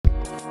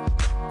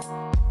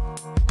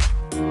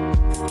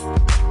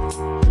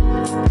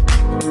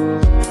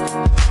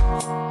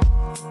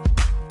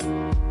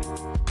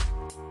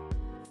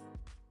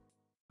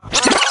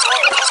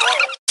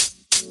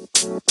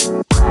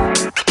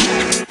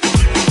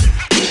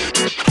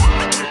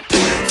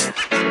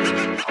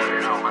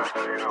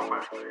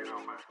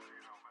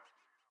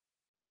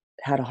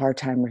had a hard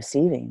time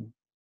receiving.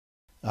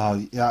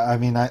 Yeah, I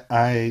mean,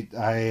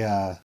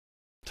 I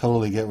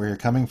totally get where you're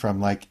coming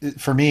from. Like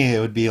for me, it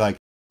would be like,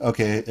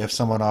 okay, if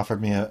someone offered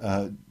me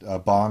a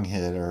bong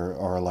hit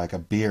or like a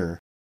beer,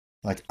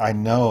 like I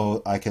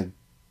know I could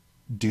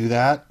do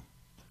that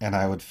and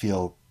I would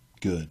feel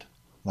good.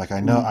 Like Mm. I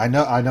know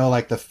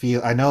like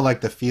I know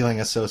like the feeling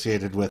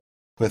associated with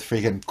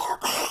freaking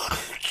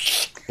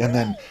and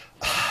then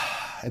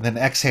and then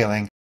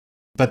exhaling.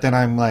 But then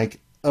I'm like,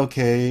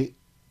 okay,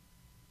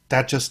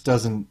 that just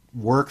doesn't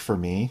work for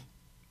me.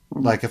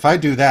 Mm. Like if I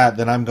do that,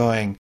 then I'm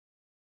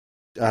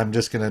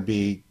just gonna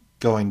be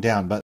going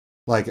down. But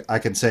like I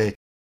can say,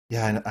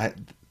 yeah,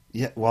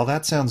 yeah, well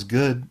that sounds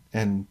good,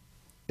 and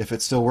if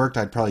it still worked,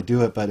 I'd probably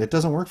do it. But it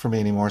doesn't work for me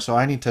anymore, so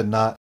I need to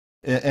not.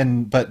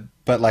 And but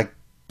like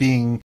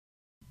being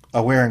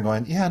aware and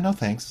going, yeah, no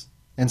thanks,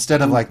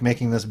 instead of Mm. like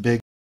making this big,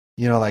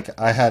 like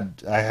I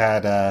had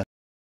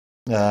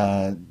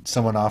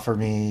someone offer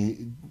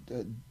me,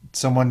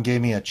 someone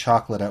gave me a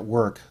chocolate at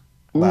work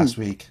Mm. last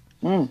week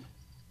Mm.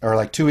 or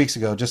like 2 weeks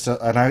ago,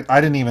 and I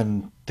didn't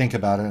even think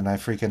about it, and I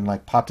freaking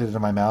like popped it into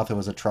my mouth. It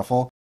was a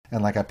truffle,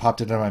 and like I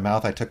popped it in my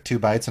mouth. I took 2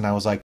 bites, and I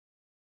was like,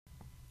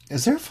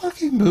 "Is there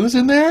fucking booze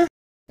in there?"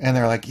 And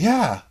they're like,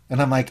 "Yeah," and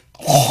I'm like,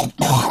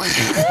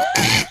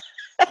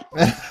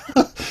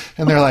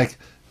 and they're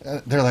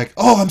like,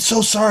 "Oh, I'm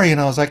so sorry,"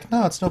 and I was like,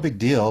 "No, it's no big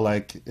deal.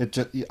 Like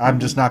I'm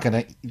just Mhm. not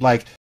gonna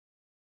like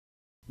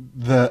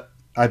the."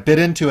 I bit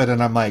into it,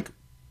 and I'm like,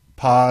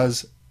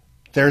 "Pause.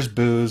 There's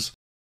booze.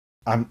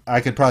 I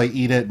could probably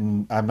eat it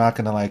and I'm not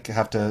gonna like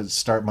have to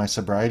start my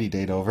sobriety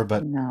date over,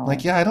 but like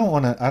No. yeah, I don't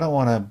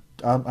wanna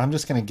I'm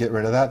just gonna get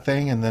rid of that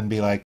thing and then be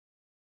like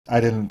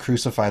I didn't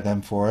crucify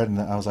them for it, and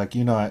I was like,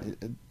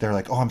 they're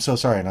like, oh, I'm so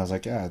sorry, and I was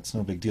like, yeah, it's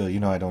no big deal,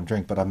 I don't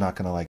drink, but I'm not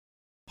gonna like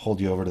hold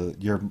you over to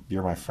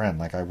you're my friend,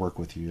 like I work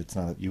with you, it's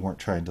not you weren't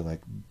trying to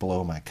like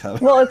blow my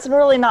cover. Well, it's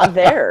really not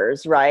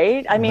theirs,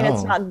 right? I mean,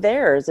 it's No. not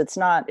theirs. It's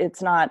not,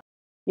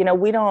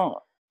 we don't,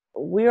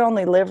 we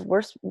only live,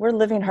 we're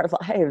living our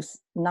lives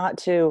not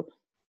to,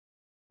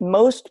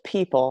 most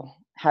people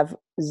have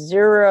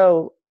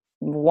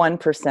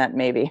 0.1%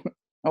 maybe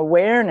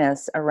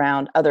awareness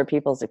around other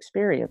people's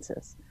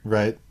experiences,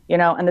 Right.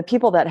 and the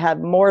people that have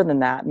more than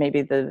that,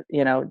 maybe the,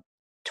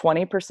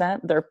 20%,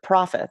 they're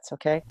prophets.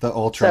 Okay. The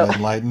ultra So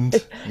enlightened.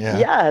 Yeah.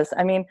 yes,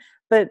 I mean,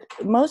 but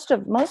most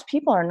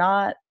people are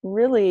not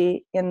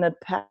really in the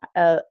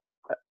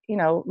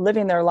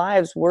living their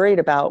lives worried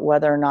about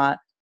whether or not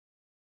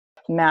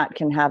Matt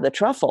can have the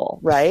truffle,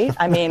 right?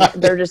 I mean,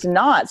 they're just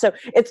not. So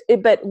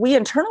but we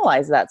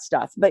internalize that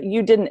stuff. But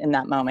you didn't in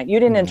that moment. You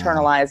didn't No.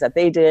 internalize that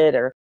they did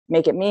or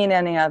make it mean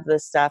any of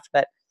this stuff.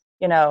 But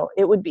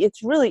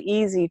it's really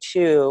easy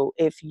to,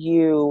 if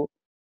you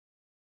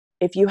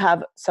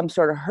have some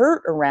sort of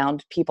hurt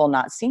around people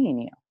not seeing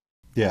you.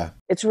 Yeah.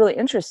 It's really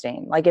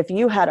interesting. Like if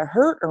you had a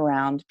hurt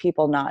around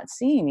people not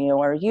seeing you,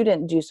 or you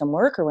didn't do some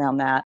work around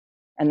that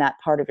and that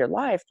part of your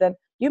life, then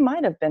you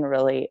might have been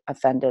really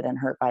offended and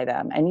hurt by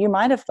them. And you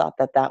might have thought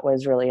that that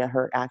was really a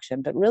hurt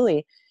action. But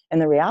really, in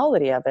the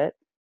reality of it,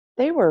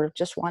 they were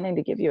just wanting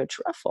to give you a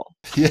truffle.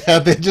 Yeah,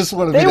 they just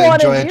wanted me They to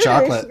wanted enjoy a you to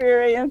chocolate.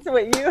 experience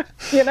what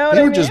you know what They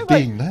I were mean? just Like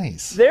being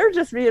nice. they're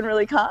just being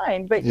really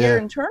kind. But your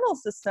Yeah. internal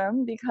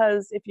system,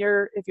 because if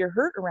you're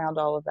hurt around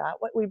all of that,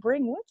 what we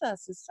bring with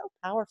us is so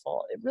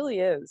powerful. It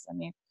really is. I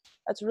mean,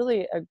 that's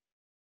really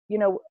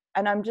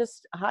and I'm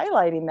just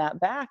highlighting that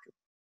back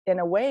in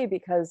a way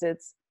because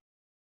it's,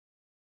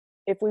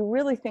 if we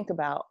really think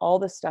about all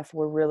the stuff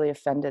we're really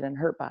offended and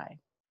hurt by,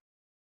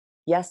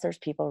 yes, there's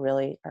people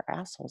really are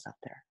assholes out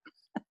there.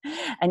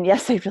 And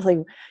yes, they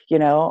really,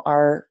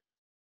 are,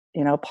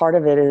 part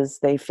of it is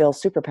they feel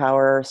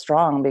superpower or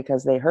strong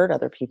because they hurt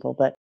other people,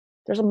 but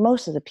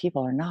most of the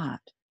people are not.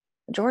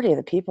 Majority of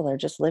the people are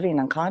just living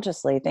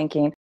unconsciously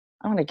thinking,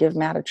 I want to give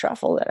Matt a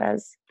truffle that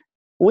has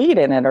weed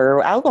in it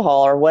or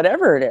alcohol or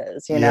whatever it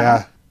is,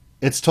 Yeah.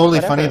 It's totally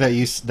funny whatever.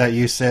 that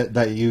you said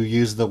that you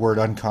use the word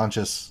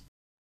unconscious,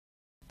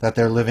 that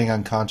they're living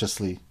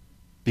unconsciously,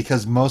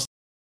 because most,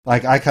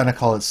 like I kind of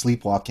call it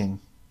sleepwalking.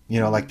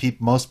 Like Mm.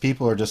 most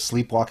people are just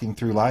sleepwalking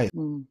through life.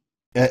 Mm.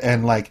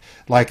 And like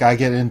I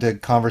get into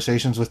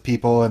conversations with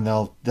people and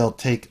they'll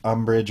take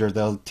umbrage, or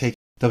they'll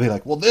be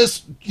like, "Well, this,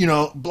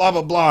 blah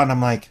blah blah." And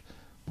I'm like,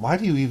 "Why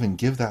do you even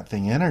give that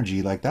thing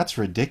energy? Like that's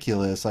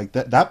ridiculous. Like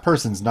that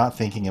person's not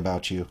thinking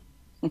about you.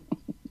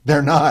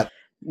 They're not."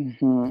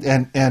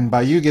 Hmm. And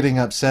by you getting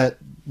upset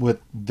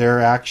with their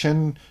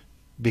action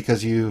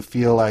because you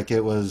feel like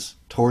it was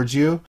towards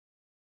you,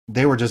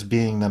 they were just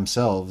being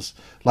themselves.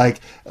 Like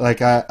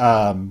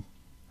I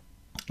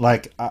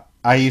like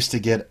I used to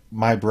get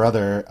my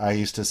brother, I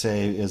used to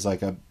say is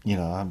like a,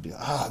 I'd be,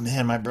 oh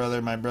man, my brother,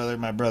 my brother,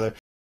 my brother.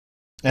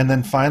 And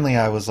then finally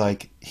I was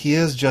like, he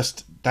is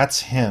just,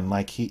 that's him.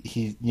 Like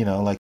he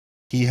like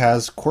he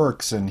has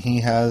quirks and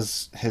he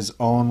has his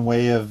own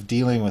way of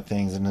dealing with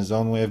things and his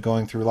own way of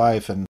going through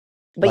life. And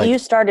But you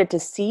like, started to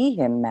see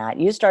him, Matt.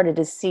 You started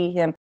to see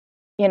him,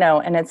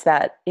 and it's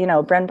that,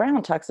 Brené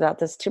Brown talks about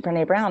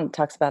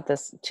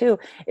this too,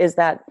 is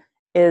that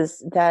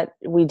is that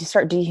we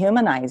start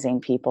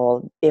dehumanizing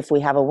people if we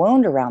have a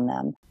wound around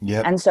them.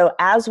 Yep. And so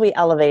as we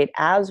elevate,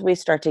 as we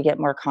start to get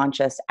more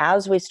conscious,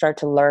 as we start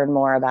to learn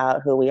more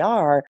about who we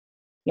are,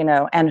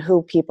 and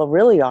who people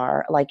really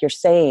are, like you're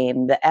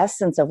saying, the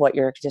essence of what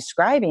you're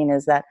describing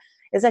is that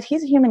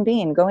he's a human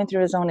being going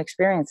through his own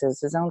experiences,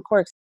 his own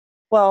quirks.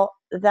 Well,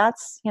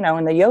 that's,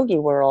 in the yogi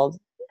world,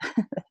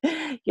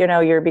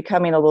 you're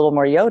becoming a little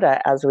more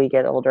Yoda as we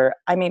get older.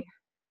 I mean,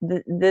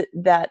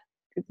 that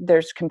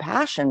there's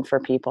compassion for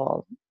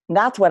people.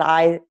 That's what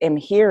I am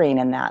hearing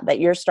in that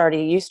you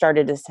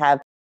started to have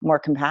more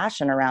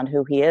compassion around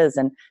who he is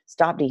and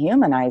stop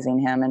dehumanizing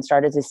him and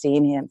started to see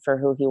him for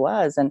who he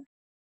was.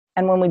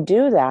 And when we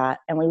do that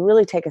and we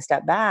really take a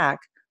step back,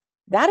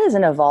 that is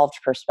an evolved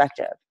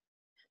perspective.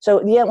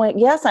 So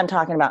yes, I'm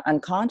talking about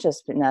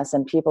unconsciousness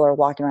and people are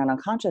walking around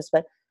unconscious,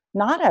 but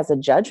not as a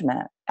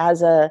judgment,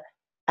 as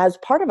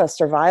part of a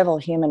survival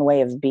human way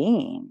of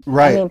being.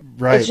 Right. I mean,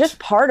 it's just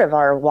part of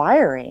our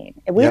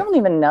wiring. We don't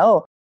even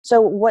know.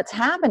 So what's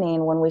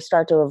happening when we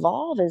start to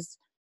evolve is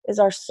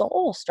our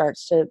soul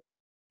starts to,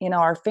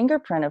 our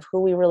fingerprint of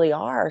who we really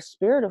are, our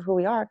spirit of who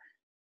we are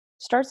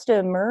starts to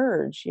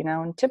emerge,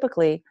 and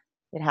typically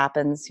it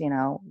happens,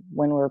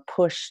 when we're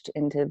pushed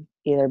into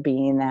either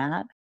being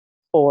that,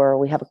 or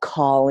we have a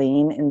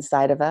calling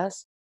inside of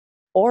us,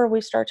 or we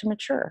start to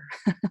mature.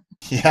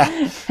 Yeah.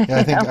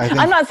 I think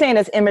I'm not saying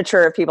it's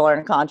immature if people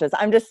aren't conscious.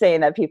 I'm just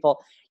saying that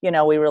people,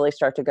 we really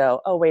start to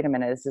go, oh, wait a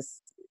minute,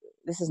 this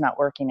is not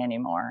working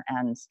anymore,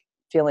 and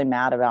feeling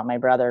mad about my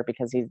brother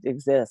because he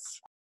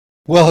exists.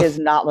 Well, is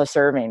not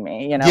serving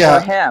me, or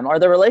him, or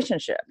the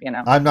relationship,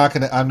 I'm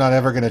not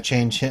ever gonna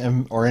change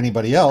him or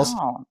anybody else.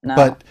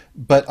 No.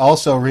 But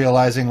also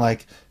realizing,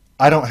 like,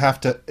 I don't have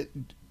to,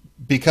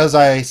 because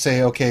I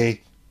say, okay,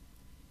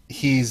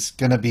 he's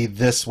gonna be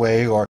this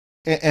way, or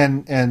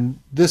and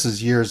this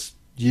is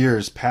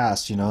years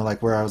past,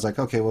 like where I was like,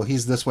 okay, well,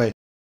 he's this way,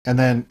 and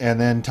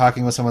then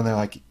talking with someone, they're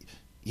like,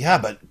 yeah,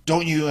 but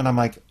don't you? And I'm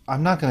like,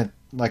 I'm not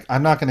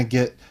gonna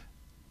get.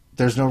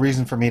 There's no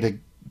reason for me to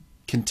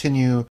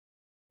continue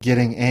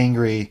getting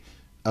angry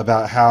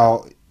about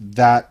how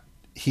that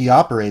he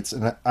operates,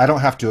 and I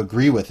don't have to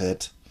agree with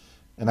it,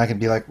 and I can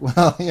be like,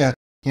 well, yeah,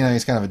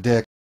 he's kind of a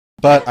dick,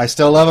 but I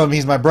still love him,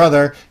 he's my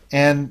brother,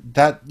 and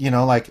that,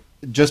 like,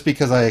 just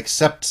because I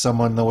accept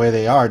someone the way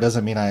they are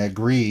doesn't mean I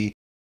agree.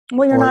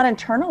 Well, you're not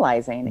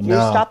internalizing. You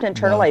stopped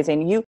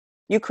internalizing. No.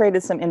 You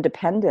created some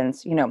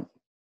independence.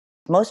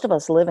 Most of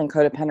us live in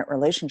codependent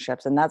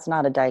relationships, and that's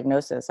not a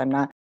diagnosis. I'm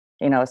not,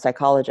 a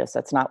psychologist.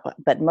 That's not what,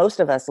 but most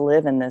of us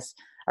live in this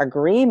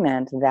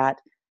agreement that,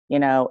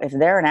 if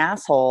they're an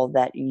asshole,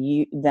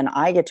 then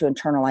I get to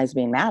internalize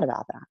being mad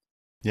about that.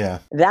 Yeah.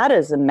 That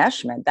is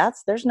enmeshment.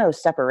 There's no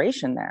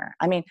separation there.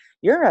 I mean,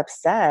 you're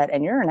upset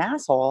and you're an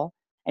asshole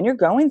and you're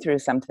going through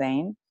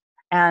something,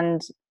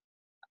 and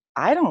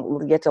I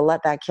don't get to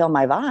let that kill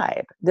my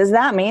vibe. Does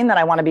that mean that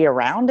I want to be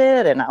around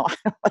it and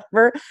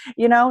whatever?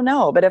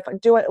 No. But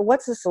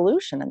what's the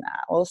solution in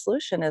that? Well, the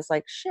solution is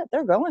like, shit,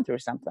 they're going through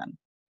something.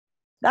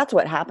 That's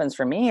what happens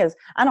for me is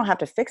I don't have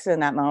to fix it in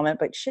that moment,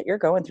 but shit, you're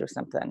going through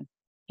something.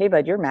 Hey,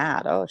 bud, you're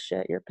mad. Oh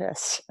shit, you're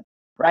pissed.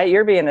 Right?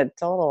 You're being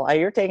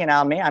you're taking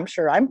out on me. I'm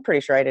pretty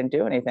sure I didn't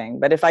do anything,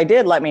 but if I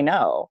did, let me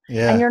know.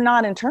 Yeah. And you're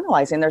not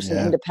internalizing. There's some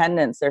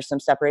independence. There's some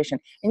separation,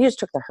 and you just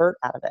took the hurt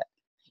out of it.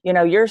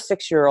 Your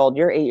 6-year-old,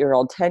 your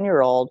 8-year-old,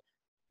 10-year-old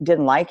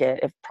didn't like it.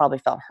 It probably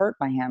felt hurt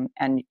by him.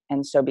 And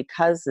so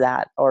because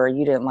that, or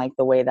you didn't like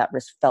the way that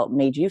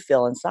made you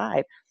feel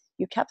inside,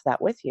 you kept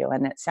that with you.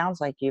 And it sounds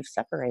like you've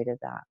separated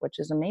that, which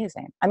is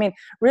amazing. I mean,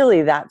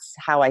 really, that's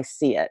how I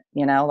see it,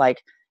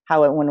 like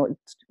how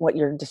what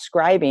you're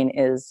describing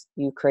is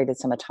you created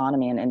some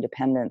autonomy and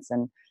independence,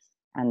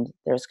 and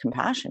there's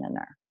compassion in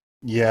there.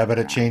 Yeah, but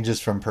it changes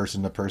from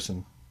person to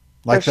person.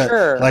 Like For that,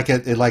 sure.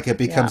 like it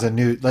becomes a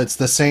new, it's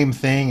the same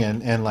thing.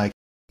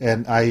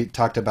 And I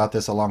talked about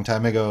this a long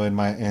time ago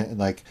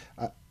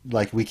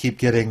like we keep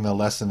getting the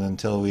lesson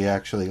until we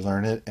actually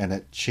learn it, and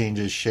it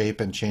changes shape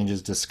and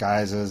changes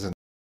disguises and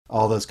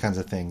all those kinds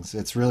of things.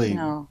 It's really,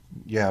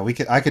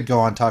 I could go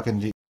on talking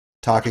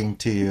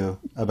to you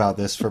about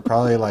this for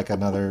probably like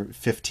another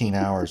 15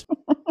 hours.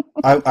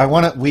 I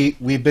want to,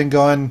 we've been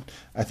going,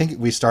 I think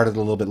we started a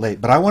little bit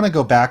late, but I want to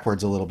go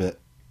backwards a little bit.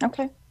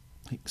 Okay.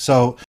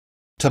 So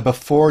to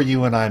before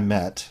you and I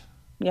met.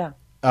 Yeah.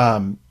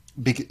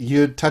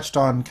 You touched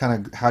on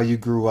kind of how you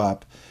grew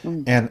up,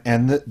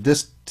 and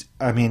this,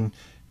 I mean,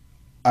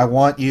 I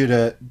want you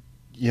to,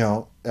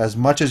 as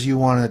much as you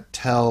want to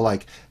tell,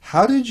 like,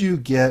 how did you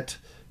get,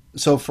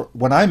 so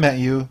when I met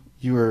you,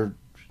 you were,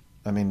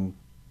 I mean,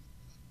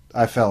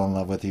 I fell in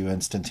love with you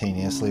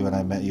instantaneously when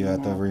I met you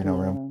at the Reno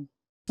room.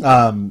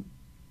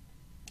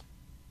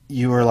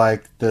 You were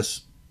like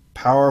this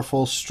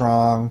powerful,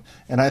 strong,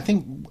 and I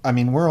think, I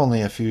mean, we're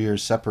only a few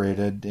years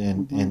separated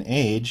in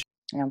age.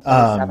 Yeah, I'm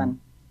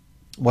 47.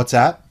 What's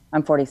that?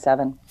 I'm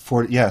 47.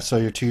 Yeah, so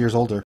you're 2 years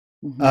older.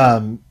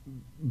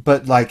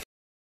 But like,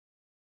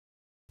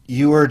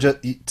 you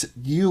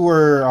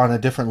were on a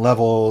different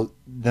level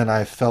than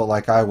I felt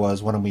like I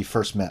was when we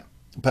first met.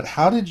 But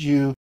how did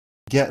you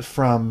get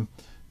from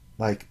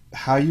like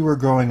how you were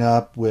growing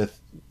up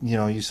with,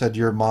 you said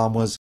your mom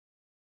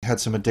had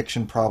some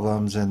addiction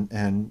problems,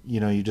 and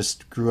you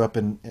just grew up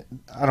in,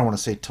 I don't want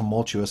to say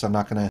tumultuous, I'm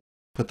not going to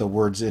put the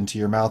words into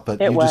your mouth,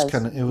 but It you just was.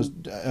 kind of, it was,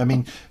 I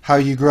mean, how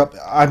you grew up.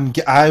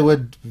 I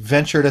would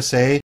venture to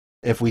say,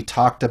 if we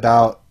talked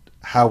about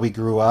how we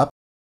grew up,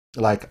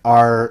 like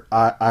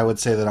I would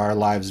say that our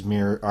lives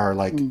our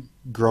like Mm.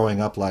 growing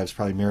up lives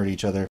probably mirrored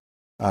each other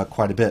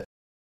quite a bit.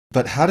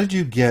 But how did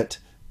you get,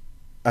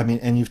 I mean,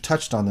 and you've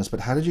touched on this,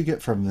 but how did you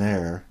get from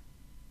there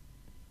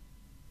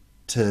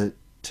to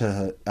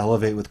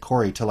elevate with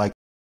Corey to like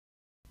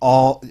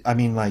I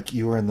mean, like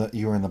you were in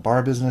the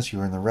bar business, you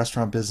were in the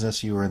restaurant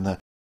business, you were in the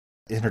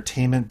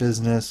entertainment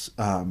business.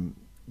 How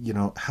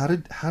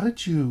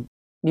did you?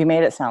 You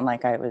made it sound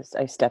like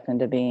I stepped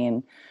into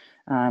being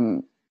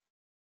um,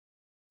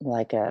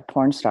 like a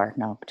porn star.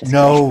 No, just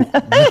kidding. No,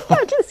 no.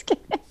 I'm just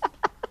kidding.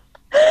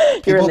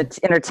 You were in People the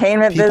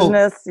entertainment people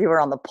business. You were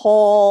on the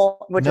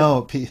pole, which is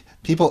no.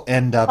 People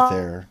end up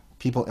there.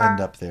 People end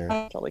up there.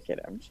 I'm totally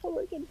kidding. I'm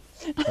totally kidding.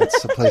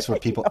 That's the place where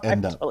people No, I'm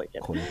end up. totally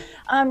kidding. Corey.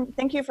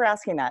 Thank you for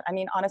asking that. I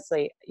mean,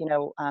 honestly,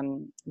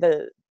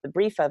 the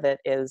brief of it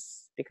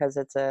is because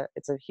it's a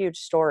huge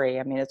story.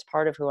 I mean, it's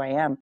part of who I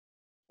am.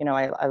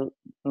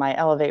 My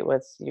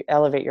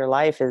elevate your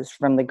life is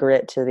from the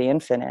grit to the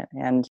infinite,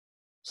 and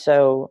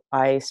so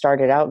I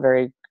started out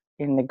very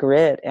in the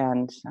grit,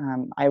 and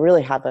I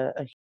really have a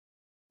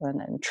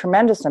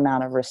tremendous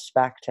amount of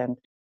respect and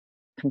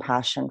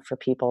compassion for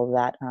people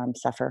that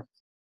suffer,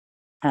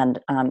 and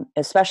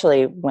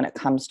especially when it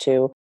comes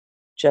to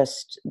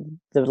just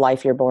the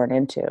life you're born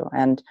into.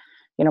 And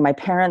my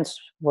parents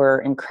were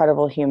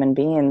incredible human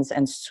beings,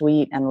 and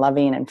sweet and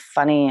loving and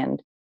funny,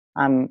 and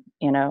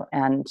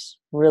and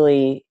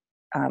really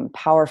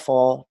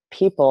powerful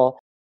people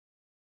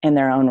in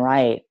their own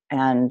right.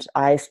 And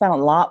I spent a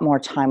lot more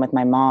time with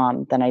my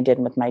mom than I did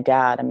with my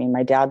dad. I mean,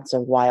 my dad was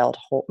a wild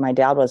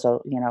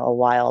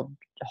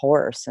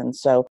horse, and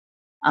so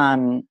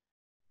um,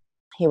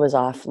 he was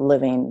off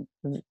living,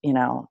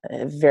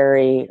 a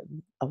very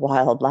a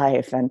wild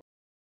life. And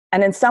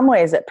in some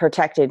ways it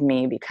protected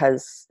me,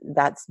 because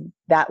that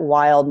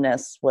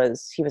wildness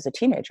he was a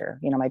teenager.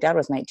 My dad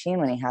was 19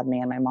 when he had me,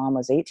 and my mom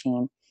was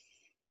 18.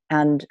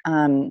 And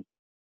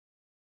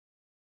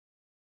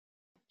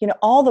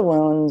all the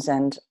wounds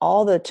and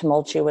all the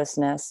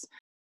tumultuousness,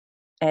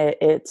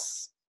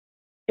 it's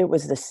it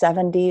was the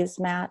 70s,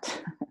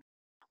 Matt.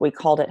 We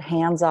called it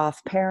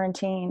hands-off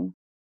parenting.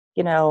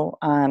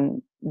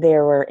 They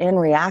were in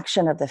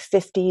reaction of the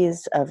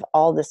 50s, of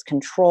all this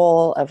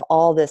control, of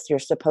all this, you're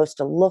supposed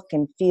to look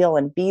and feel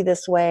and be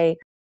this way,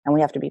 and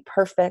we have to be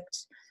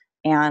perfect.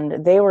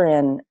 And they were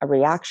in a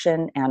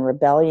reaction and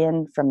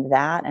rebellion from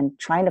that, and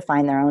trying to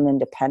find their own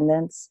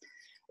independence.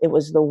 It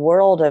was the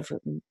world of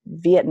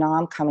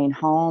Vietnam coming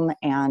home,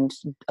 and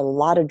a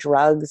lot of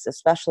drugs,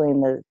 especially in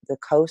the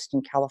coast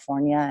in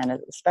California, and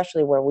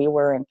especially where we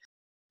were in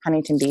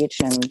Huntington Beach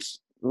and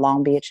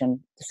Long Beach and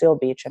Seal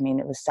Beach. I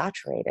mean, it was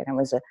saturated.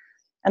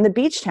 And the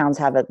beach towns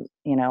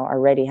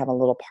already have a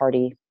little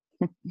party,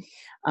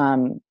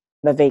 the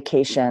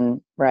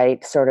vacation,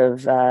 right, sort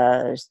of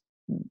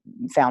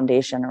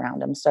foundation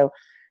around them. So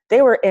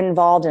they were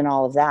involved in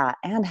all of that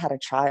and had a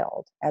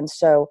child. And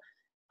so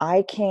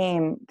I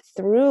came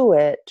through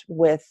it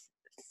with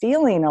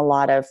feeling a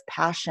lot of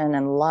passion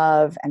and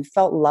love, and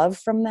felt love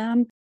from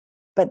them,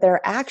 but their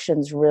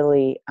actions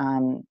really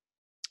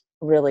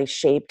really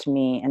shaped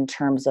me in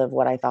terms of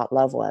what I thought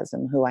love was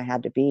and who I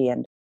had to be.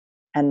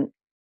 And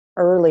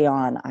early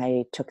on,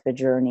 I took the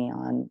journey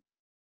on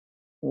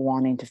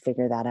wanting to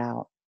figure that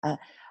out.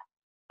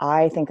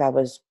 I think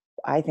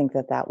I think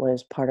that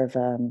was part of,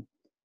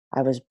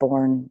 I was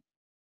born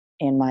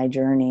in my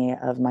journey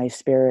of my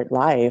spirit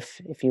life,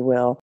 if you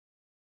will,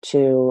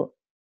 to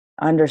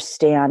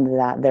understand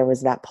that there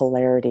was that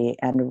polarity,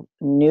 and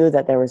knew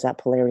that there was that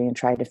polarity, and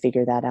tried to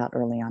figure that out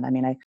early on. I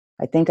mean, I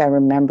think I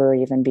remember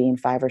even being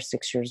 5 or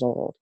 6 years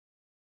old,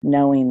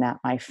 knowing that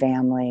my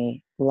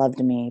family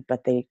loved me,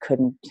 but they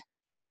couldn't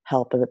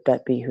help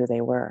but be who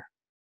they were.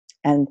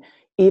 And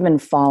even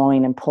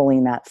following and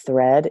pulling that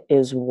thread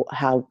is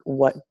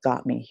what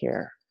got me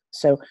here.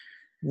 So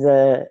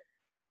the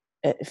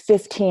at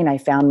 15, I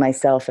found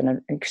myself in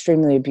an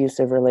extremely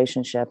abusive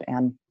relationship.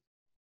 And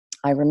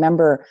I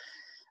remember,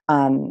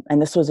 and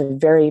this was a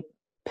very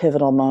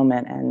pivotal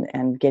moment,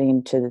 and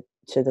getting to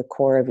the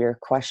core of your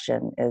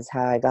question is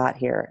how I got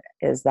here,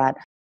 is that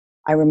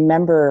I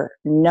remember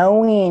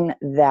knowing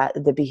that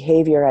the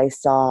behavior I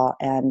saw,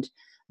 and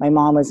my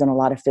mom was in a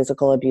lot of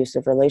physical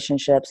abusive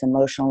relationships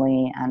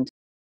emotionally, and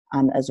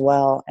as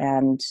well.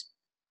 And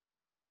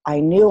I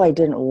knew I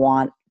didn't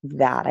want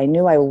that. I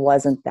knew I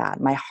wasn't that.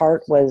 My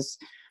heart was,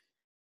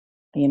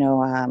 you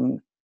know,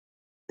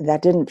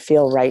 that didn't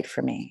feel right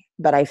for me.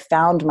 But I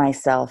found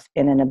myself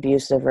in an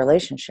abusive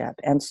relationship.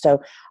 And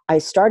so I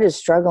started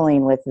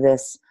struggling with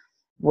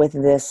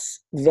this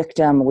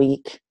victim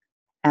weak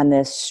and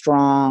this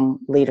strong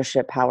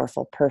leadership,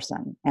 powerful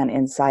person and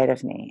inside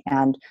of me.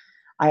 And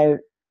I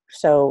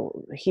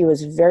so he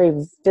was very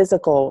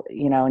physical,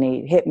 and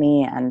he hit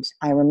me. And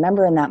I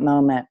remember in that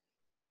moment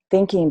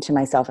thinking to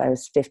myself, I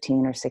was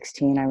 15 or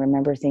 16. I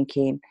remember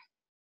thinking,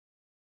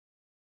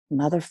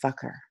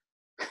 motherfucker,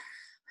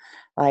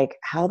 like,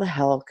 how the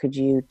hell could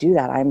you do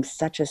that? I'm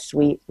such a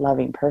sweet,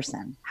 loving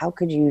person. How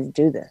could you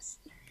do this?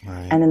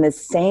 Right. And in the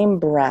same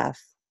breath,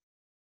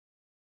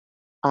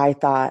 I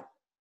thought,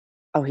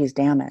 oh, he's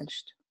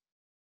damaged.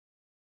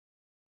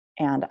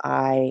 And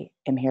I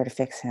am here to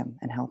fix him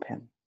and help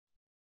him.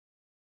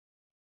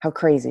 How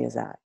crazy is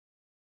that?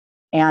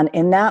 And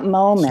in that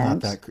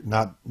moment,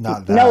 not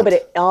no, but that.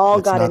 it all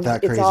It's not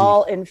that it's crazy.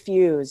 all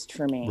infused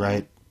for me.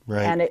 Right.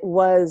 Right. And it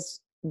was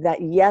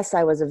that, yes,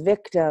 I was a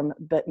victim,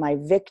 but my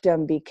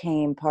victim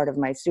became part of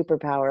my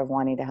superpower of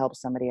wanting to help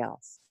somebody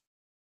else.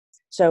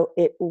 So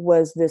it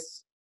was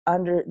this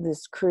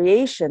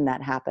creation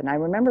that happened. I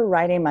remember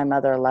writing my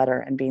mother a letter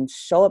and being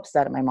so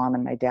upset at my mom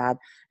and my dad,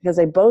 because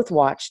they both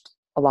watched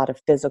a lot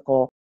of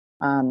physical,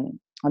 on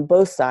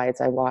both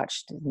sides. I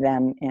watched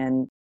them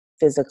in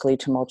physically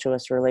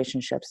tumultuous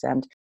relationships.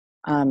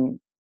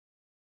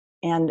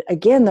 And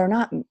again,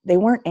 they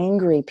weren't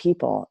angry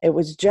people. It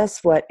was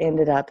just what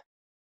ended up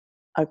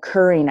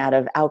occurring out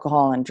of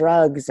alcohol and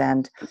drugs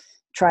and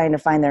trying to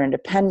find their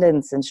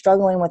independence and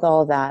struggling with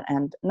all of that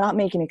and not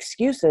making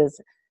excuses.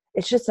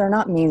 It's just, they're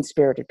not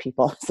mean-spirited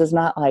people. This is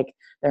not like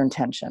their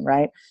intention,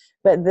 right?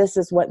 But this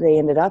is what they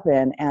ended up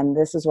in, and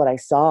this is what I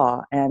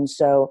saw. And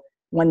so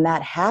when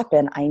that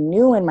happened, I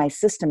knew in my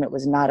system it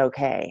was not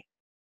okay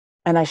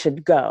and I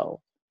should go.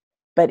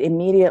 But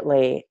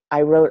immediately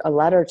I wrote a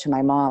letter to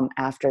my mom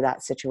after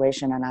that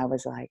situation, and I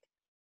was like,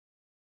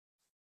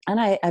 and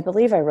I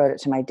believe I wrote it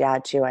to my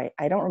dad too.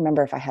 I don't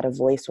remember if I had a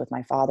voice with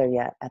my father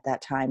yet at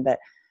that time, but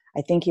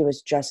I think he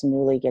was just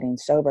newly getting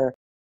sober.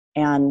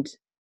 And,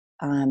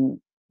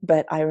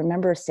 but I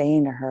remember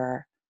saying to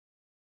her,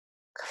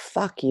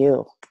 fuck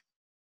you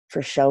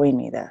for showing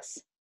me this.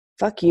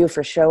 Fuck you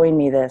for showing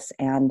me this.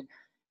 And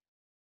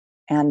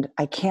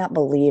I can't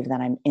believe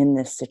that I'm in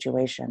this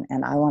situation.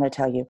 And I want to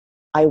tell you,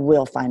 I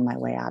will find my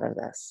way out of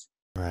this.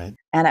 Right.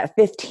 And at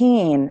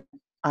 15,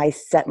 I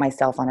set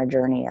myself on a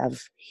journey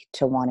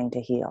to wanting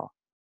to heal.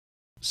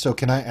 So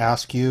can I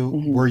ask you,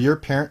 Mm-hmm.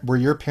 were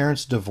your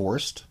parents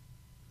divorced?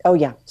 Oh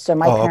yeah. So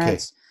my Okay.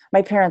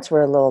 parents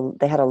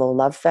they had a little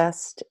love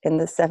fest in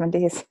the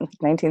 70s,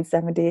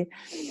 1970.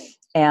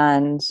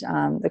 And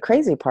the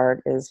crazy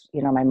part is,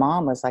 my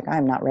mom was like,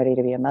 I'm not ready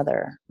to be a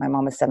mother. My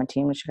mom was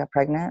 17 when she got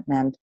pregnant.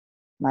 And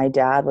my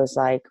dad was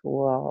like,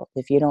 well,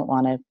 if you don't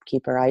want to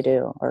keep her, I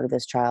do, or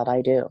this child,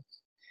 I do.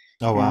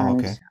 Oh, wow. And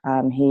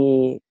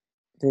Okay.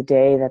 the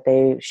day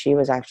that she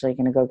was actually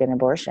going to go get an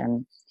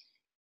abortion,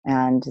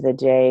 and the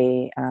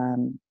day,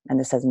 and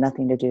this has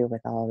nothing to do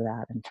with all of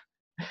that. And,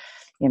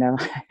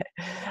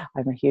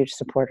 I'm a huge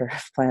supporter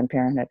of Planned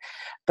Parenthood,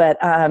 but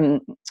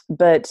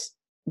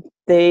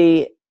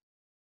they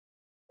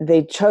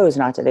chose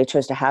not to. They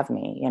chose to have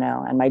me,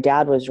 and my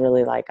dad was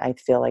really like, I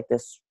feel like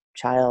this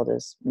child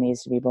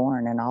needs to be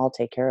born, and I'll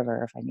take care of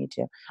her if I need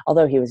to.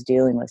 Although he was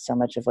dealing with so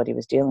much of what he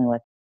was dealing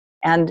with,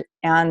 and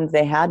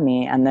they had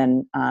me, and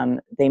then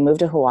they moved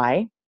to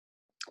Hawaii.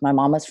 My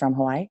mom was from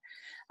Hawaii,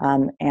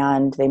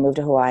 and they moved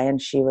to Hawaii, and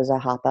she was a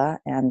Hapa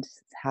and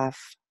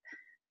half,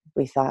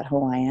 we thought,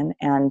 Hawaiian,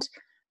 and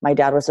my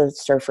dad was a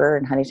surfer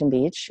in Huntington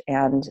Beach,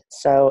 and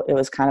so it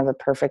was kind of a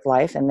perfect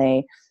life, and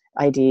they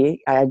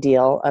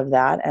ideal of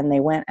that, and they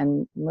went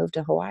and moved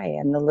to Hawaii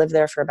and they lived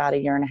there for about a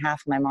year and a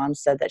half. My mom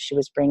said that she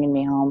was bringing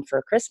me home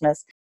for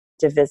Christmas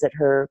to visit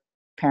her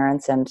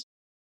parents and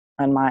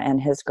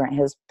his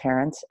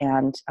parents,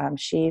 and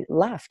she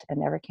left and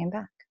never came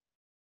back.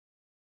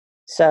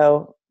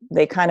 So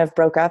they kind of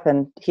broke up,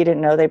 and he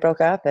didn't know they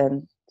broke up,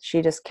 and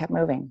she just kept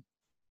moving.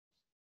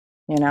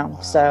 Wow.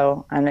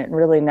 So, and it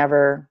really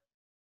never,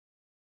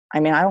 I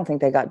don't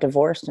think they got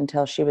divorced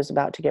until she was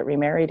about to get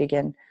remarried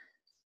again.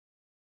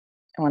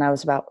 When I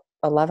was about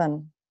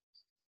 11,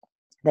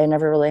 they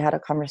never really had a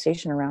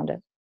conversation around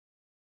it.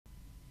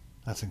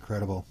 That's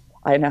incredible.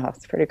 I know,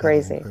 it's pretty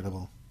crazy.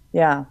 Incredible.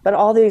 Yeah, but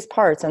all these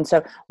parts. And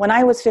so when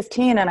I was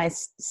 15 and I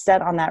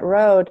set on that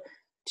road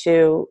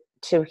to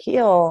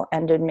heal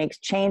and to make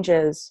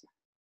changes,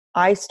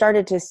 I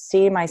started to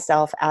see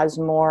myself as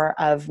more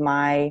of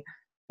my,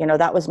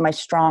 that was my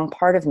strong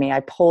part of me. I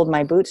pulled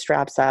my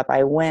bootstraps up.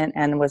 I went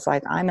and was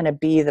like, I'm going to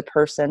be the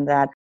person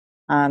that,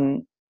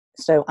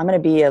 so I'm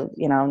going to be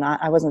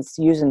I wasn't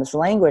using this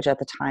language at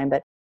the time,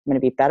 but I'm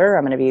going to be better.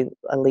 I'm going to be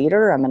a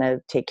leader. I'm going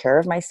to take care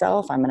of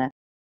myself. I'm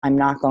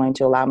not going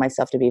to allow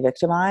myself to be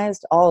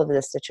victimized. All of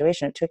this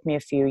situation, it took me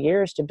a few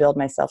years to build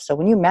myself. So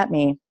when you met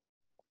me,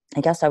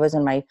 I guess I was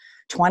in my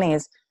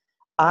 20s.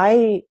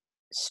 I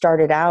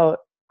started out,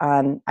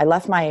 I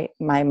left my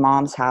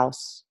mom's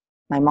house.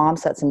 My mom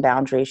set some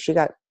boundaries. She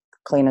got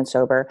clean and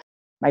sober.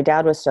 My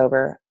dad was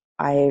sober.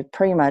 I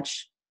pretty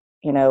much,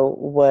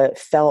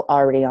 felt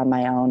already on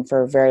my own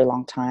for a very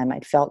long time.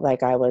 I felt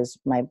like I was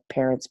my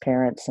parents'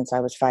 parent since I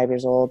was 5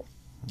 years old.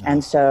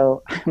 And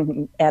so,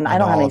 and I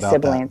don't have any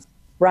siblings.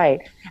 Right.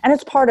 And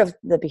it's part of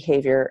the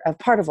behavior of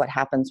part of what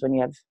happens when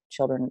you have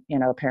children,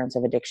 parents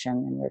of addiction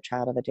and you're a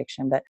child of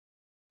addiction. But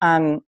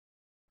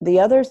the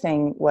other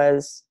thing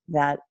was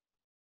that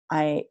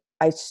I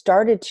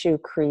started to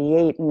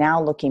create,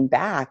 now looking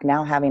back,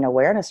 now having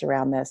awareness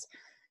around this,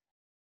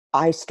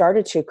 I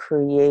started to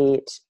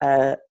create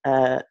a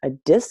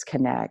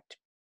disconnect.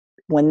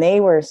 When they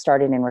were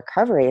starting in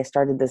recovery, it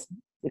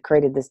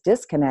created this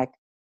disconnect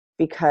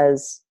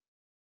because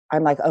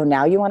I'm like, oh,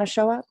 now you want to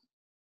show up?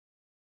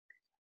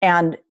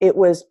 And it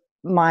was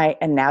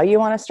and now you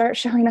want to start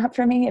showing up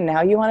for me? And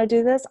now you want to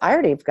do this? I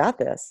already got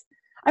this.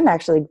 I'm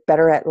actually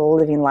better at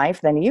living life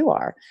than you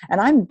are.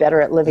 And I'm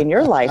better at living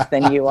your life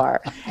than you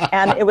are.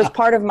 And it was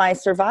part of my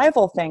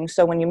survival thing.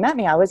 So when you met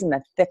me, I was in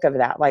the thick of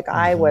that. Like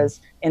I was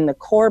in the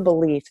core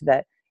belief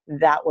that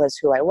that was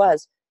who I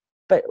was.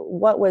 But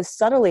what was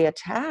subtly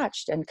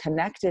attached and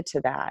connected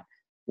to that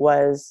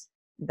was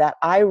that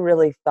I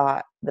really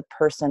thought the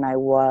person I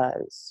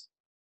was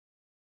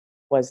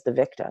the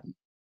victim,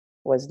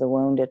 was the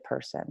wounded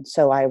person.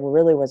 So I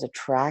really was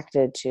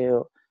attracted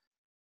to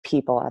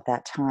people at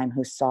that time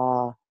who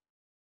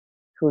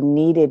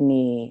needed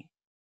me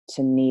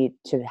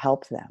to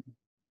help them.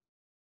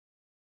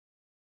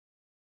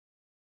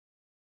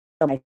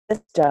 So my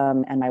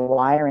system and my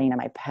wiring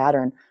and my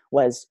pattern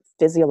was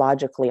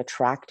physiologically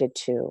attracted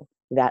to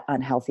that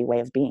unhealthy way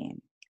of being.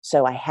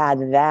 So I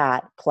had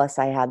that, plus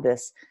I had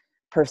this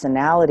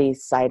personality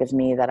side of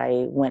me that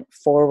I went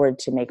forward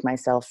to make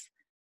myself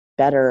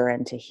better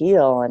and to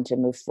heal and to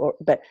move forward.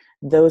 But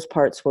those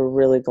parts were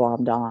really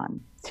glommed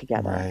on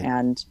together. Right.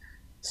 And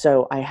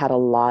so I had a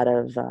lot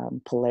of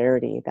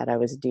polarity that I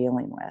was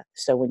dealing with.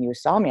 So when you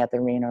saw me at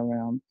the Reno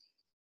Room,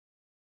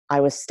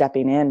 I was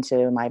stepping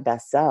into my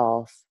best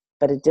self,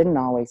 but it didn't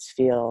always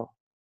feel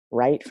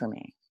right for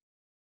me.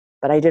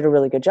 But I did a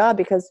really good job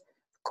because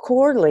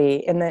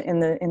quarterly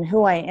in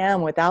who I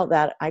am without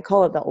that, I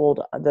call it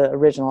the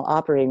original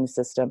operating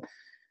system.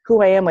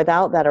 Who I am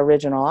without that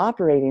original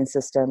operating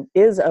system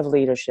is of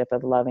leadership,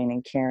 of loving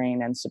and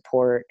caring and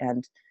support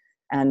and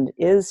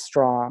is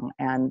strong.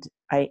 And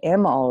I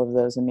am all of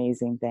those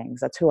amazing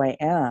things. That's who I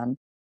am.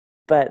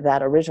 But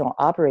that original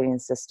operating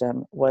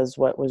system was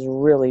what was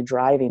really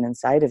driving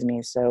inside of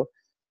me. So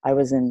I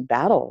was in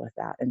battle with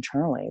that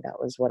internally.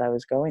 That was what I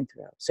was going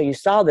through. So you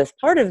saw this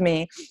part of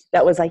me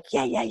that was like,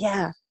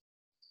 yeah.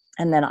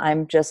 And then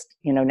I'm just,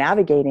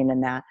 navigating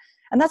in that.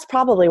 And that's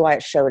probably why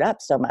it showed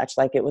up so much.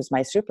 Like it was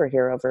my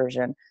superhero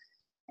version.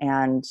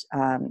 And,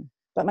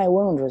 but my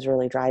wound was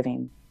really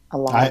driving a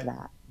lot of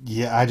that.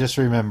 Yeah. I just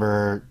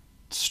remember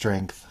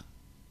strength.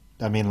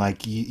 I mean,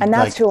 and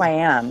that's who I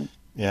am.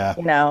 Yeah.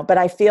 But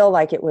I feel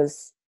like it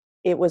was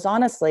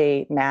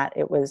honestly, Matt,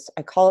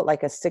 I call it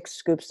like a 6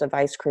 scoops of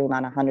ice cream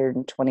on a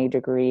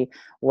 120-degree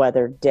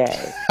weather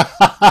day.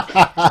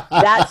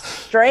 That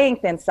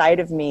strength inside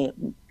of me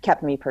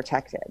kept me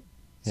protected.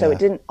 So It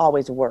didn't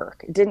always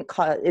work. It didn't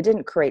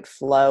create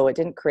flow. It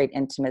didn't create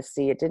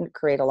intimacy. It didn't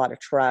create a lot of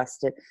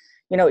trust. It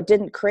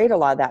didn't create a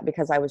lot of that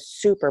because I was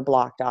super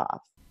blocked off.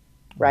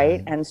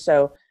 Right. And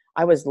so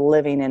I was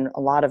living in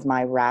a lot of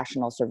my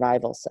rational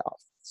survival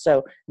self.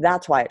 So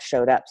that's why it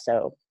showed up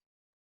so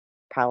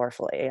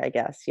powerfully, I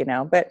guess,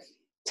 but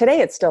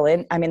today it's still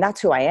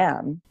that's who I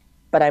am,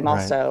 but I'm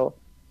also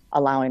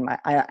allowing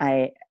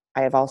I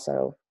have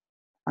also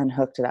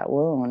unhooked that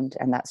wound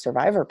and that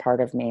survivor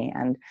part of me.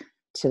 And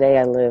today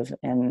I live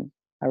in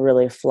a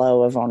really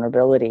flow of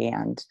vulnerability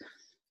and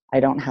I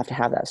don't have to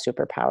have that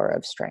superpower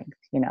of strength.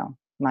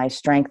 My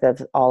strength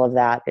of all of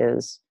that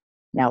is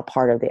now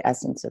part of the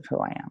essence of who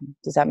I am.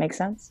 Does that make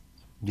sense?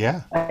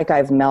 Yeah. Like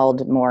I've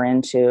melded more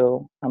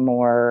into a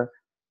more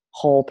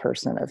whole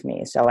person of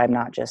me. So I'm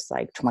not just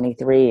like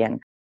 23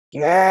 and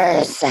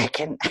yes, I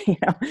can,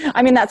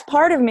 that's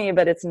part of me,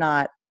 but it's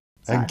not.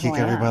 I can kick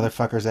every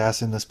motherfucker's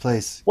ass in this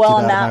place. Well,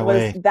 and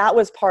that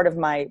was part of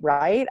my,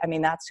 right?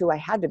 That's who I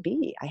had to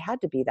be. I had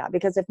to be that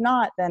because if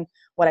not, then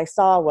what I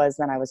saw was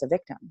then I was a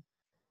victim.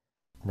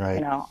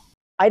 Right.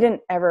 I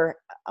didn't ever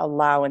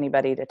allow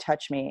anybody to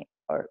touch me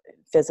or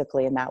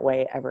physically in that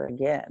way ever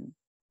again.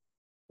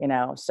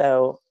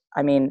 So,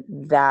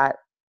 that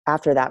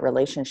after that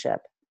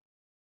relationship,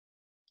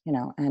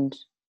 and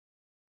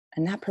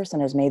that person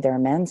has made their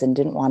amends and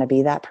didn't want to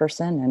be that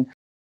person. And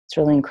it's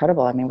really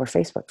incredible. We're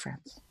Facebook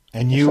friends.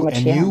 And you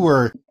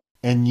were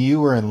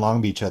in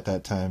Long Beach at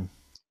that time.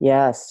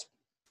 Yes.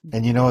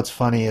 And what's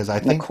funny is I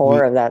think the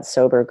core of that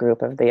sober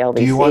group of the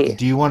LBC.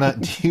 Do you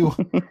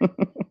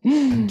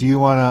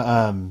want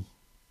to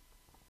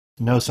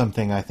know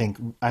something? I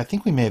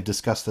think we may have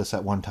discussed this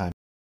at one time.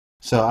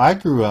 So I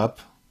grew up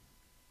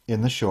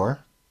in the Shore.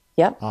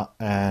 Yep.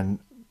 And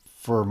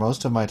for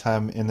most of my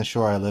time in the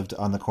Shore, I lived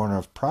on the corner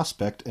of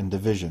Prospect and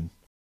Division.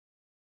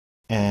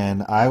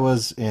 And I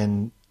was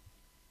a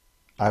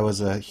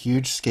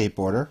huge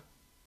skateboarder.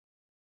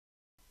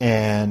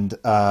 And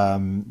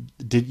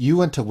you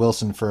went to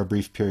Wilson for a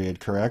brief period,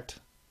 correct?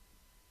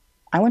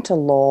 I went to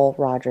Lowell,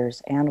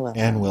 Rogers, and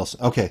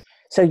Wilson. Okay.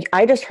 So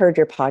I just heard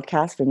your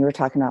podcast when you were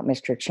talking about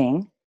Mr.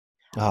 Ching.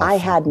 Oh, I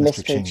had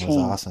Mr. Ching was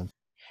awesome.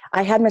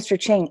 I had Mr.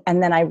 Ching,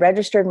 and then I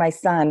registered my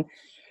son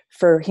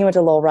he went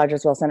to Lowell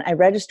Rogers Wilson. I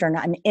registered, and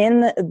I'm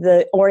in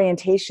the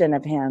orientation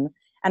of him.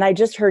 And I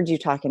just heard you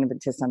talking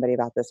to somebody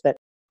about this, but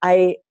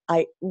I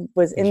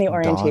was in the Dawn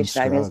orientation.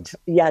 Scruggs.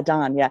 Yeah,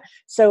 Dawn. Yeah.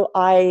 So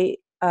I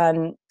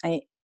don't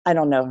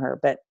know her,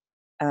 but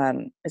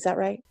is that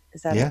right?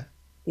 Is that Yeah,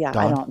 yeah?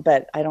 Dawn.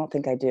 I don't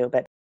think I do.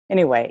 But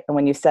anyway, and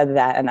when you said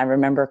that, and I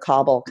remember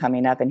Cobble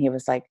coming up, and he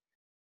was like,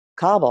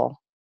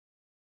 Cobble,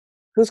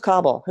 who's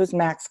Cobble? Who's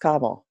Max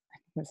Cobble?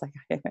 I was like,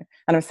 and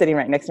I'm sitting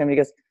right next to him. And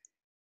he goes,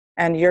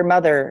 and your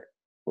mother,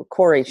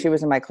 Corey, she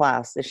was in my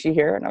class. Is she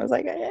here? And I was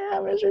like, yeah,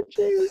 Mr.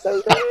 Ching was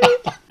so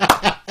great.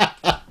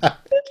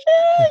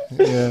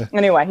 Yeah,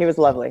 Anyway, he was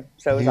lovely.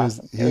 So it was he was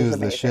awesome. It he was was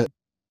the shit.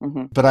 amazing.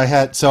 Hmm. But I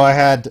had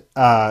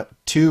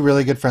two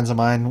really good friends of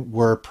mine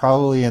were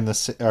probably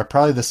are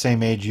probably the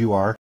same age you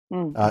are.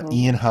 Mm-hmm.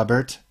 Ian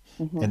Hubbard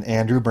Hmm. and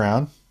Andrew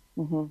Brown,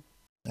 Hmm.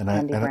 and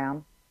Andy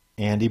Brown.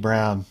 Andy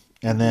Brown,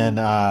 and Hmm. then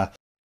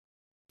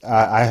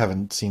I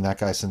haven't seen that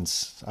guy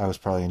since I was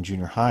probably in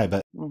junior high.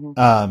 But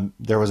Hmm.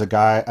 there was a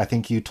guy, I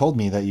think you told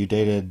me that you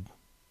dated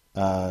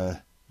uh,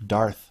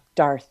 Darth.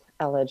 Darth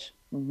Elledge.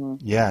 Hmm.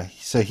 Yeah,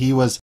 so he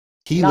Not.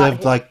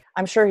 lived like,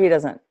 I'm sure he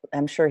doesn't.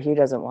 I'm sure he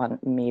doesn't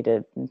want me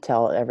to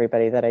tell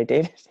everybody that I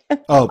dated.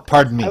 oh,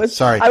 pardon I me, was.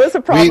 sorry. I was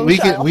a problem We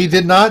child.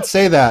 did not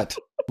say that.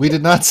 We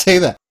did not say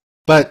that.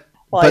 But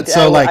Well, but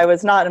so I like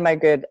was not in my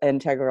good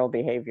integral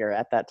behavior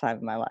at that time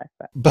of my life.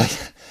 But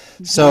but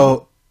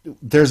so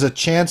there's a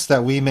chance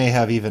that we may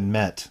have even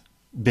met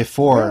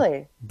before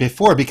really,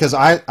 because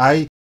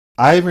I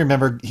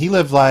remember he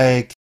lived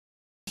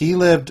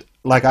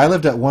like I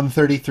lived at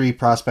 133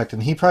 Prospect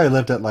and he probably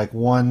lived at like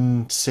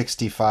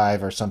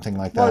 165 or something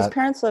like well, his that.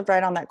 parents lived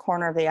right on that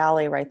corner of the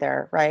alley right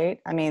there, right?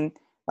 I mean,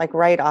 like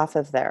right off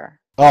of there.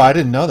 Oh, I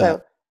didn't know So,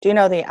 that. do you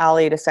know the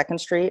alley to Second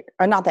Street?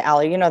 Or not the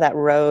alley, you know that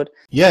road?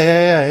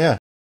 Yeah.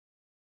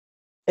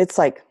 It's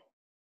like,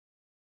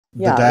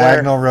 The yeah, where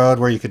diagonal road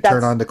where you could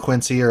turn that's, onto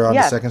Quincy or onto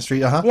yeah, Second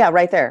Street. Uh-huh. yeah,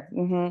 right there.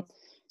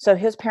 So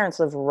his parents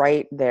live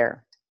right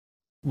there.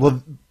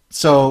 Well,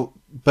 so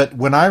but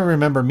when I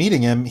remember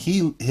meeting him,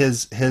 he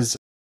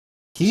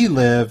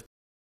lived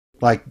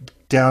like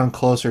down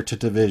closer to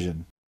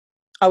Division.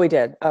 Oh, we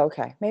did. Oh,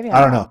 okay. Maybe I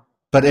I'm don't know. wrong.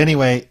 But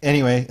anyway,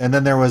 and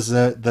then there was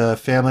the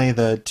family,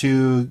 the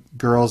two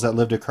girls that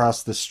lived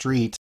across the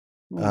street,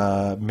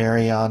 Mm,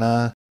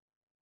 Mariana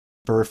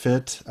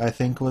Burfitt, I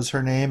think was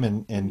her name,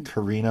 and mm.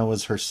 Karina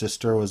was her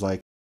sister, was like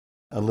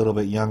a little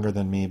bit younger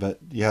than me. But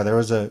yeah, there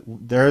is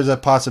a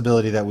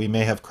possibility that we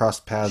may have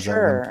crossed paths at one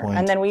Sure. And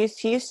point then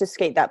he used to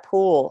skate that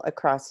pool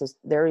across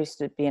there used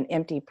to be an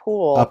empty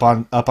pool, up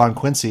on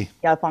Quincy.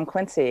 yeah, up on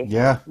Quincy.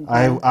 Yeah,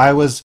 Hmm.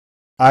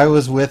 I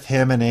was with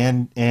him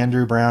and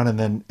Andrew Brown,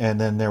 and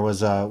then there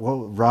was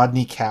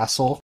Rodney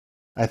Castle,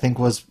 I think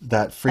was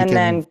that And freaking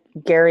then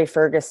Gary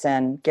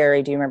Ferguson.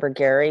 Gary, do you remember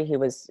Gary? He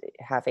was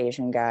half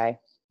Asian guy.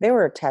 They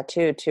were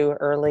tattooed too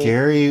early.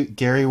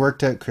 Gary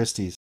worked at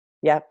Christie's.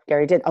 Yep,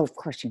 Gary did. Oh, of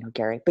course you know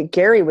Gary. But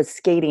Gary was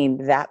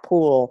skating that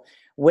pool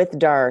with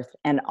Darth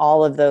and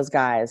all of those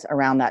guys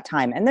around that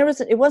time. And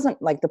it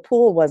wasn't like the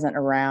pool wasn't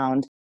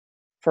around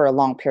for a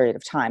long period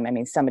of time. I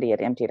mean, somebody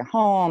had emptied a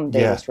home,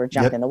 they Yeah. just were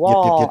jumping the Yep.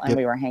 wall and Yep.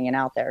 we were hanging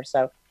out there.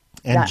 So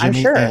And I'm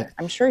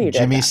sure you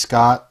did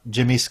that.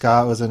 Jimmy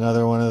Scott was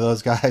another one of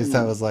those guys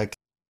that Mm. was like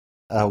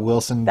a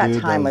Wilson That dude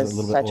that time was a was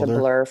little bit such a older.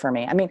 blur for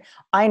me. I mean,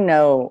 I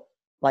know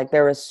like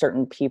there was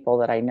certain people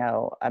that I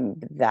know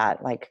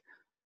that like,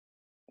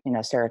 you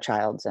know, Sarah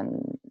Childs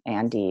and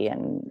Andy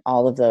and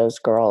all of those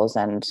girls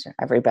and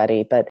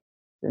everybody, but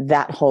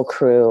that whole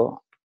crew,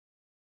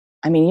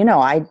 I mean, you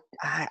know,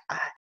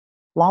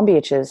 Long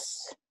Beach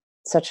is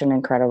such an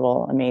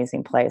incredible,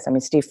 amazing place. I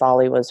mean, Steve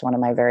Foley was one of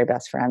my very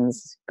best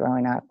friends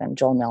growing up, and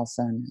Joel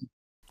Nelson,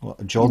 Well,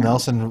 you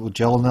know.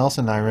 Joel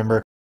Nelson, I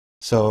remember.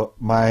 So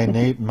my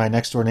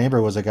next door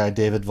neighbor was a guy,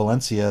 David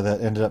Valencia,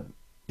 that ended up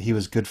he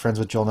was good friends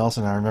with Joel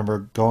Nelson. I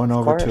remember going Of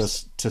over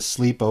course. to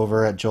sleep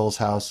over at Joel's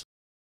house,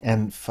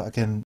 and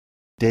fucking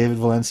David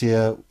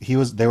Valencia,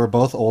 they were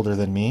both older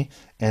than me,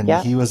 and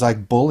Yep. he was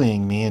like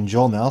bullying me, and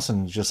Joel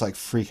Nelson just like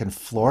freaking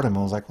floored him.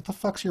 I was like, "What the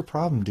fuck's your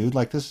problem, dude?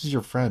 Like this is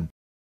your friend.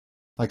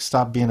 Like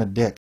stop being a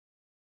dick."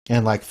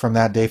 And like from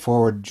that day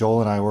forward, Joel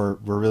and I were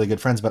really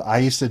good friends. But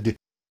I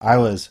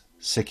was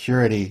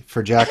security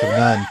for Jack of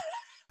None.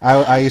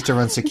 I used to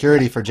run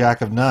security for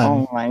Jack of None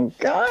Oh my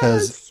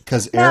because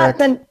gosh. Yeah,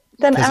 then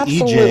because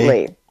EJ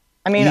absolutely.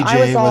 I mean, I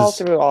was EJ all was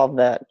through all of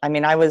that. I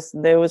mean,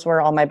 those were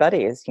all my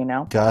buddies, you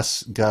know.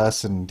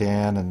 Gus and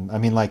Dan, and I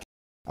mean like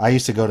I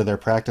used to go to their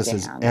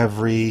practices Dan.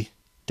 every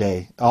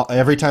day.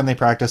 Every time they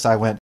practiced, I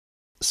went.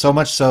 So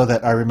much so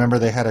that I remember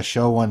they had a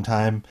show one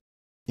time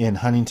in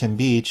Huntington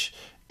Beach,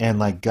 and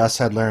like Gus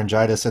had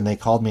laryngitis, and they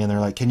called me and they're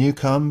like, "Can you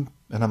come?"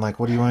 And I'm like,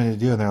 "What do you want me to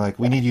do?" And they're like,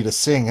 "We need you to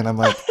sing." And I'm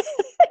like,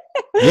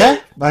 "Yeah,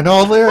 I know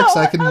all the lyrics. Oh,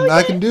 I okay.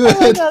 can do Oh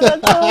my it." God,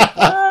 that's so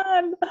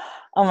fun.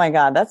 Oh my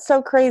God, that's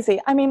so crazy.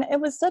 I mean, it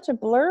was such a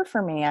blur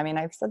for me. I mean,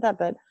 I've said that,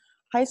 but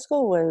I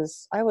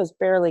was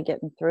barely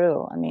getting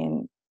through. I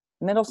mean,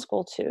 middle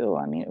school too.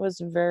 I mean, it was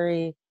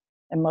very,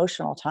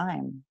 emotional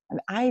time. And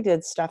I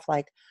did stuff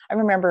like, I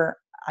remember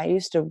I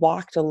used to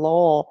walk to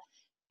Lowell,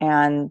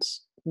 and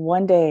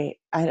one day,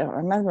 I don't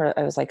remember,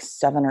 I was like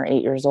 7 or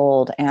 8 years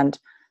old, and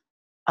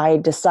I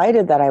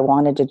decided that I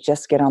wanted to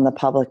just get on the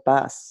public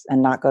bus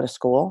and not go to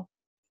school.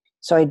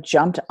 So I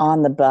jumped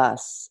on the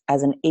bus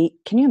as an eight.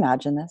 Can you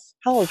imagine this?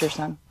 How old's your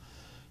son?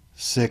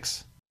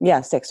 6.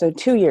 Yeah, 6. So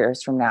 2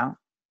 years from now.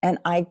 And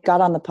I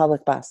got on the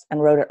public bus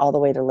and rode it all the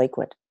way to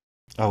Lakewood.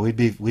 Oh, we'd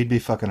be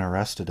fucking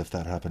arrested if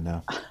that happened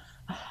now.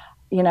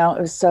 It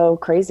was so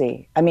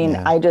crazy. I mean,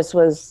 Yeah. I just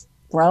was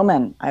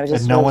roaming. I was And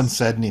just no one was,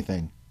 said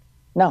anything.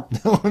 no,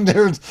 No one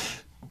there was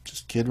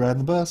just kid riding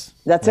the bus.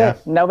 that's Yeah.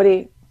 it.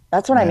 Nobody,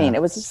 that's what I Yeah. mean.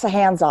 It was just a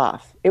hands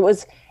off. It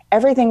was,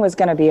 everything was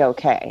going to be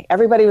okay.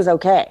 Everybody was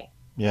okay.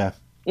 Yeah.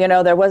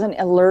 There wasn't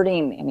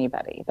alerting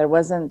anybody. There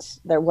wasn't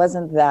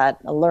that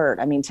alert.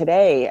 I mean,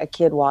 today a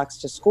kid walks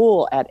to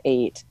school at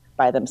 8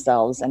 by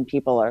themselves, and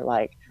people are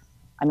like,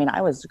 I mean,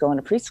 I was going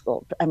to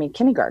preschool,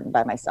 kindergarten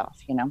by myself.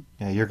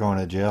 Yeah, you're going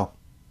to jail.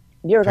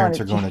 You're Parents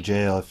going are to, going to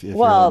jail if you're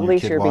well, at letting your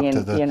least kid you're walk being,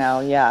 to the.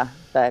 yeah,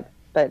 but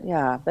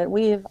yeah, but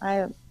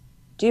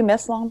do you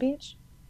miss Long Beach?